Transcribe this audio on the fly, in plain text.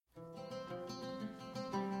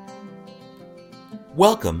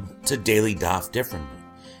Welcome to Daily Daf Differently,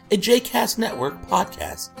 a JCast Network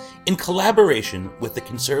podcast in collaboration with the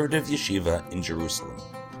Conservative Yeshiva in Jerusalem.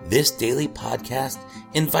 This daily podcast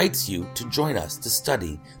invites you to join us to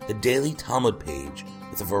study the daily Talmud page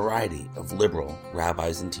with a variety of liberal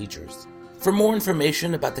rabbis and teachers. For more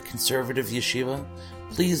information about the Conservative Yeshiva,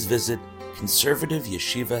 please visit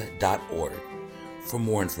conservativeyeshiva.org. For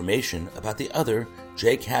more information about the other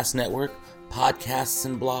JCast Network podcasts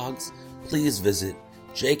and blogs, please visit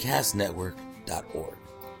jcastnetwork.org.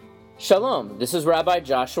 Shalom, this is Rabbi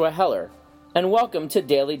Joshua Heller, and welcome to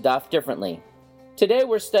Daily Daf Differently. Today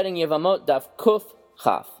we're studying Yevamot Daf Kuf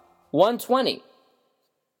Chaf 120.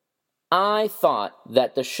 I thought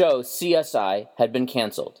that the show CSI had been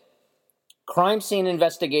canceled. Crime scene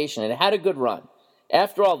investigation had had a good run.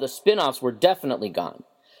 After all, the spin-offs were definitely gone.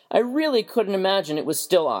 I really couldn't imagine it was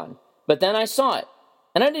still on, but then I saw it.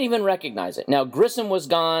 And I didn't even recognize it. Now Grissom was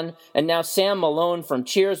gone, and now Sam Malone from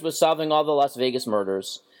Cheers was solving all the Las Vegas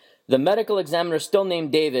murders. The medical examiner still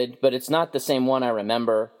named David, but it's not the same one I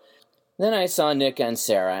remember. Then I saw Nick and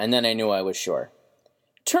Sarah, and then I knew I was sure.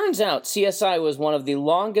 Turns out CSI was one of the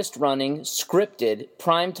longest-running, scripted,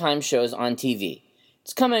 primetime shows on TV.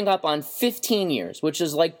 It's coming up on 15 years, which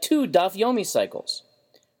is like 2 Daf Yomi cycles.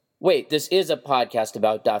 Wait, this is a podcast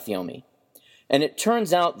about Daf Yomi. And it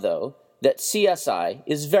turns out, though, that CSI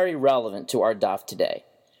is very relevant to our daf today.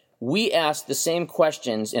 We ask the same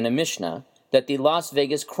questions in a Mishnah that the Las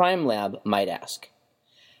Vegas Crime Lab might ask.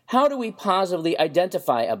 How do we positively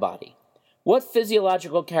identify a body? What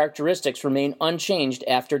physiological characteristics remain unchanged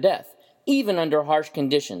after death, even under harsh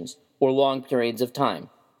conditions or long periods of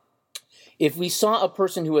time? If we saw a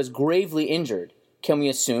person who was gravely injured, can we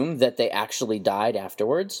assume that they actually died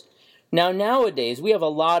afterwards? Now, nowadays, we have a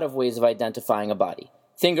lot of ways of identifying a body.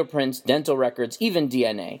 Fingerprints, dental records, even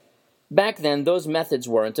DNA. Back then, those methods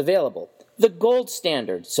weren't available. The gold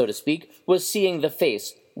standard, so to speak, was seeing the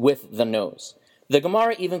face with the nose. The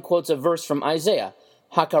Gemara even quotes a verse from Isaiah,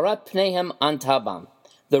 Hakarat pneihem antabam.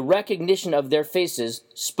 The recognition of their faces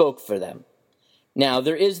spoke for them. Now,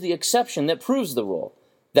 there is the exception that proves the rule,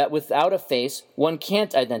 that without a face, one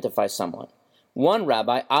can't identify someone. One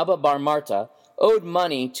rabbi, Abba Bar Marta, owed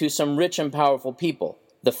money to some rich and powerful people,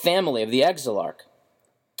 the family of the exilarch.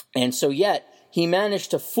 And so yet, he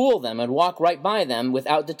managed to fool them and walk right by them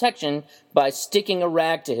without detection by sticking a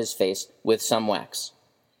rag to his face with some wax.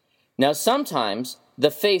 Now, sometimes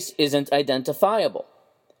the face isn't identifiable.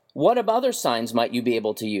 What other signs might you be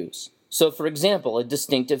able to use? So, for example, a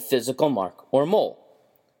distinctive physical mark or mole.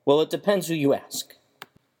 Well, it depends who you ask.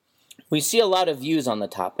 We see a lot of views on the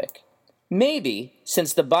topic. Maybe,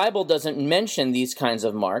 since the Bible doesn't mention these kinds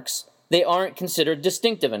of marks, they aren't considered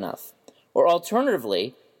distinctive enough. Or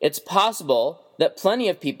alternatively, it's possible that plenty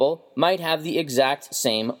of people might have the exact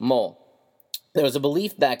same mole. There was a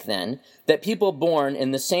belief back then that people born in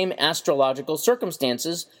the same astrological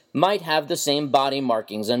circumstances might have the same body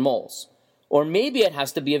markings and moles. Or maybe it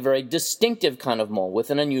has to be a very distinctive kind of mole with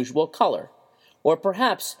an unusual color. Or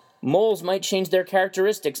perhaps moles might change their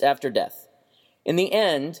characteristics after death. In the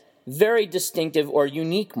end, very distinctive or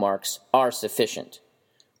unique marks are sufficient.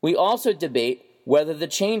 We also debate whether the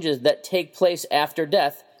changes that take place after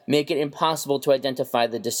death make it impossible to identify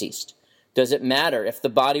the deceased. Does it matter if the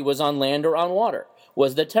body was on land or on water?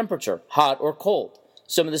 Was the temperature hot or cold?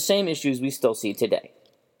 Some of the same issues we still see today.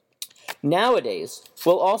 Nowadays,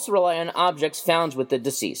 we'll also rely on objects found with the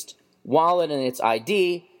deceased, wallet and its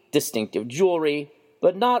ID, distinctive jewelry,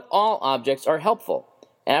 but not all objects are helpful.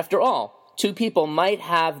 After all, 2 people might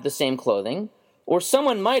have the same clothing, or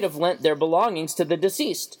someone might have lent their belongings to the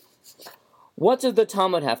deceased. What does the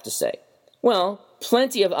Talmud have to say? Well,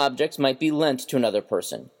 plenty of objects might be lent to another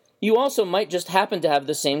person. You also might just happen to have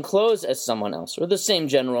the same clothes as someone else, or the same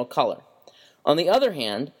general color. On the other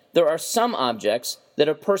hand, there are some objects that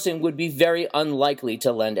a person would be very unlikely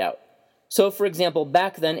to lend out. So, for example,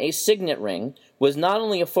 back then a signet ring was not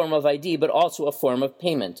only a form of ID, but also a form of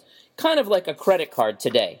payment, kind of like a credit card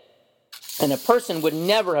today. And a person would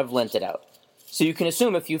never have lent it out. So you can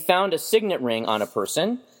assume if you found a signet ring on a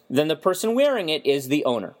person, then the person wearing it is the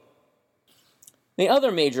owner. The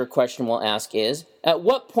other major question we'll ask is, at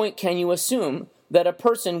what point can you assume that a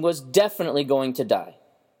person was definitely going to die?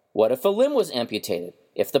 What if a limb was amputated?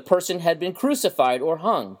 If the person had been crucified or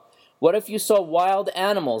hung? What if you saw wild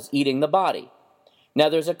animals eating the body? Now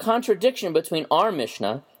there's a contradiction between our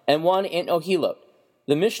Mishnah and one in Ohilot.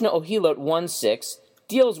 The Mishnah Ohilot 1:6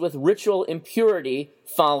 deals with ritual impurity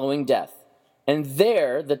following death. And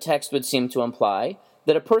there, the text would seem to imply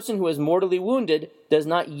that a person who is mortally wounded does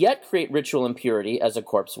not yet create ritual impurity as a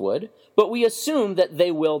corpse would, but we assume that they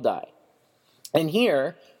will die. And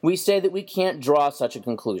here, we say that we can't draw such a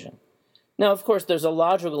conclusion. Now, of course, there's a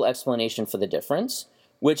logical explanation for the difference,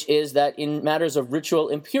 which is that in matters of ritual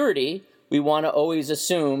impurity, we want to always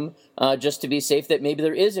assume, just to be safe, that maybe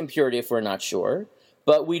there is impurity if we're not sure,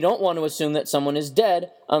 but we don't want to assume that someone is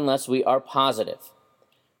dead unless we are positive.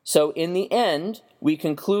 So in the end, we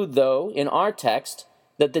conclude, though, in our text,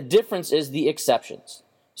 that the difference is the exceptions.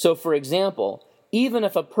 So, for example, even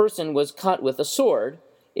if a person was cut with a sword,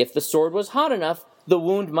 if the sword was hot enough, the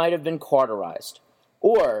wound might have been cauterized.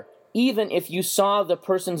 Or, even if you saw the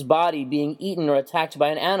person's body being eaten or attacked by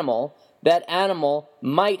an animal, that animal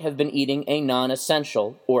might have been eating a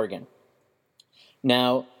non-essential organ.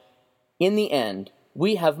 Now, in the end,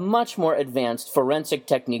 we have much more advanced forensic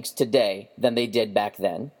techniques today than they did back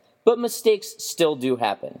then, but mistakes still do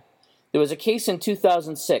happen. There was a case in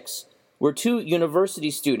 2006 where 2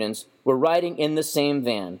 university students were riding in the same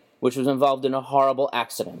van, which was involved in a horrible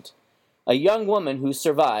accident. A young woman who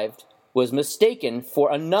survived was mistaken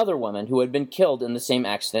for another woman who had been killed in the same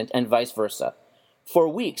accident, and vice versa. For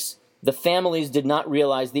weeks, the families did not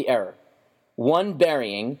realize the error, one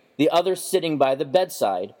burying, the other sitting by the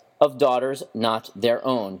bedside of daughters not their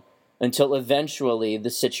own, until eventually the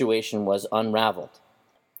situation was unraveled.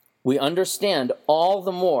 We understand all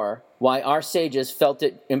the more why our sages felt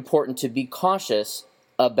it important to be cautious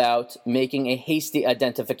about making a hasty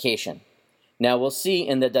identification. Now we'll see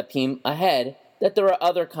in the dapim ahead that there are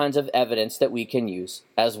other kinds of evidence that we can use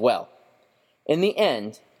as well. In the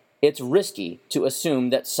end, it's risky to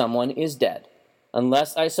assume that someone is dead,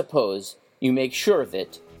 unless, I suppose, you make sure of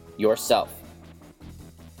it yourself.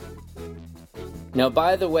 Now,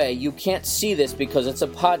 by the way, you can't see this because it's a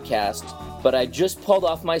podcast, but I just pulled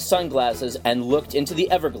off my sunglasses and looked into the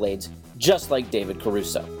Everglades, just like David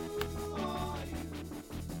Caruso.